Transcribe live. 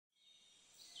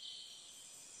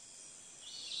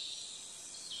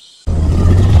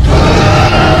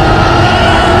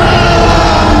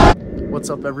What's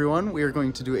up everyone? We are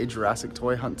going to do a Jurassic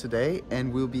Toy hunt today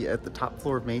and we'll be at the top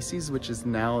floor of Macy's, which is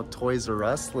now Toys R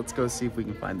Us. Let's go see if we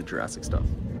can find the Jurassic stuff.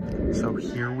 So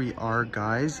here we are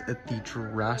guys at the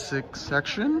Jurassic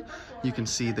section. You can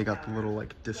see they got the little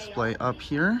like display up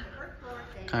here,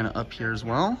 kind of up here as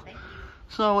well.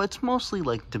 So it's mostly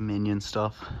like Dominion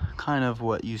stuff, kind of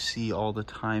what you see all the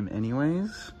time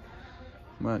anyways.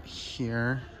 But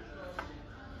here,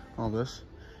 all this.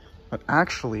 But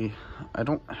actually, I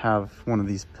don't have one of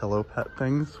these pillow pet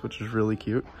things, which is really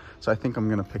cute. So I think I'm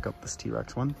gonna pick up this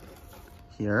T-Rex one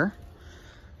here.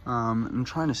 I'm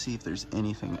trying to see if there's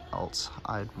anything else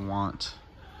I'd want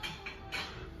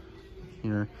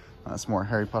here. That's more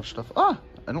Harry Potter stuff. Ah,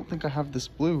 I don't think I have this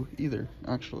blue either,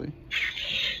 actually.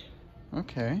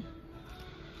 Okay.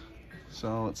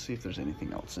 So let's see if there's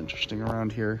anything else interesting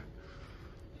around here.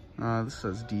 This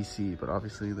says DC, but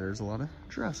obviously there's a lot of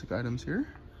Jurassic items here.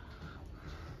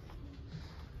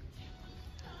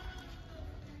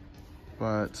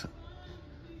 But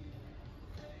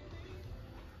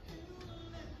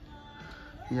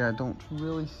yeah, I don't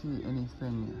really see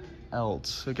anything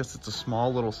else. I guess it's a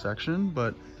small little section,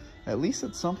 but at least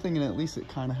it's something, and at least it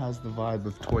kind of has the vibe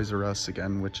of Toys R Us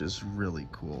again, which is really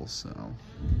cool. So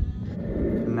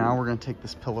now we're gonna take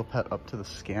this pillow pet up to the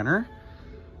scanner.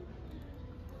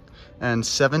 And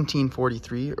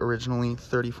 $17.43, originally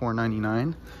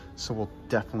 $34.99. So we'll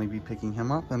definitely be picking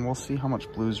him up, and we'll see how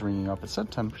much blue's ringing up. It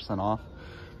said 10% off.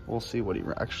 We'll see what he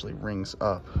actually rings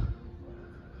up.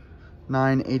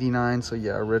 $9.89, so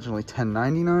yeah, originally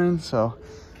 $10.99. So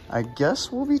I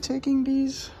guess we'll be taking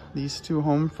these two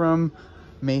home from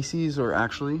Macy's, or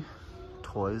actually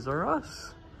Toys R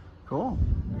Us. Cool.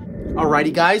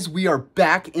 Alrighty guys, we are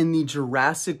back in the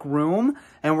Jurassic room,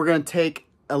 and we're gonna take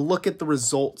a look at the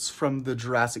results from the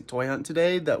Jurassic Toy Hunt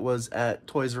today that was at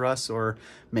Toys R Us, or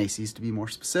Macy's to be more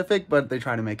specific, but they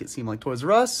try to make it seem like Toys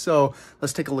R Us. So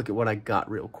let's take a look at what I got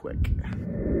real quick.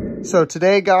 So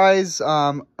today guys,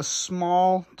 a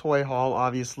small toy haul,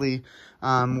 obviously.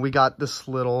 We got this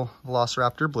little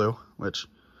Velociraptor blue, which,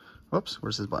 whoops,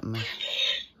 where's his button?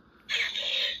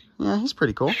 Yeah, he's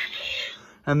pretty cool.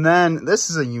 And then this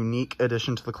is a unique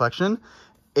addition to the collection,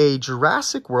 a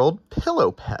Jurassic World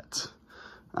pillow pet.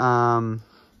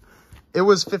 It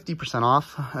was 50%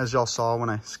 off, as y'all saw when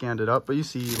I scanned it up, but you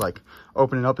see, like,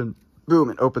 open it up and boom,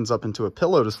 it opens up into a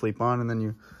pillow to sleep on, and then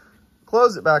you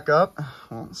close it back up.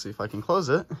 Well, let's see if I can close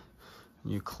it.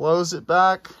 You close it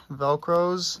back,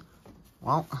 Velcros.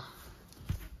 Well,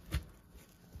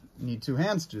 you need two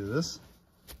hands to do this.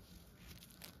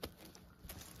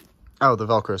 Oh, the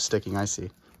Velcro's sticking, I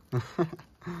see.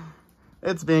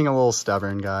 It's being a little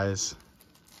stubborn, guys.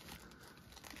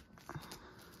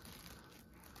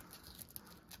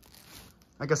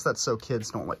 I guess that's so kids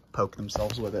don't like poke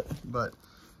themselves with it, but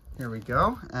here we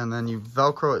go. And then you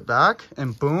Velcro it back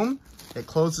and boom, it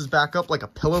closes back up like a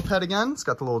pillow pet again. It's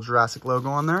got the little Jurassic logo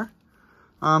on there,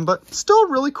 but still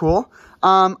really cool.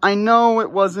 I know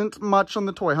it wasn't much on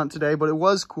the toy hunt today, but it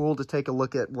was cool to take a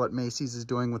look at what Macy's is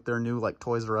doing with their new like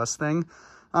Toys R Us thing.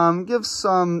 Give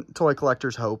some toy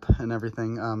collectors hope and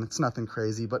everything. It's nothing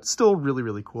crazy, but still really,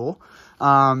 really cool.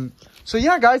 So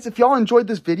yeah, guys, if y'all enjoyed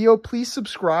this video, please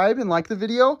subscribe and like the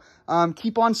video.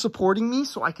 Keep on supporting me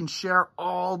so I can share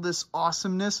all this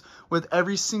awesomeness with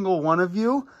every single one of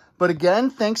you. But again,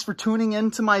 thanks for tuning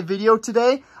in to my video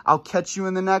today. I'll catch you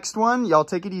in the next one. Y'all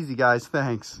take it easy, guys.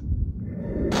 Thanks.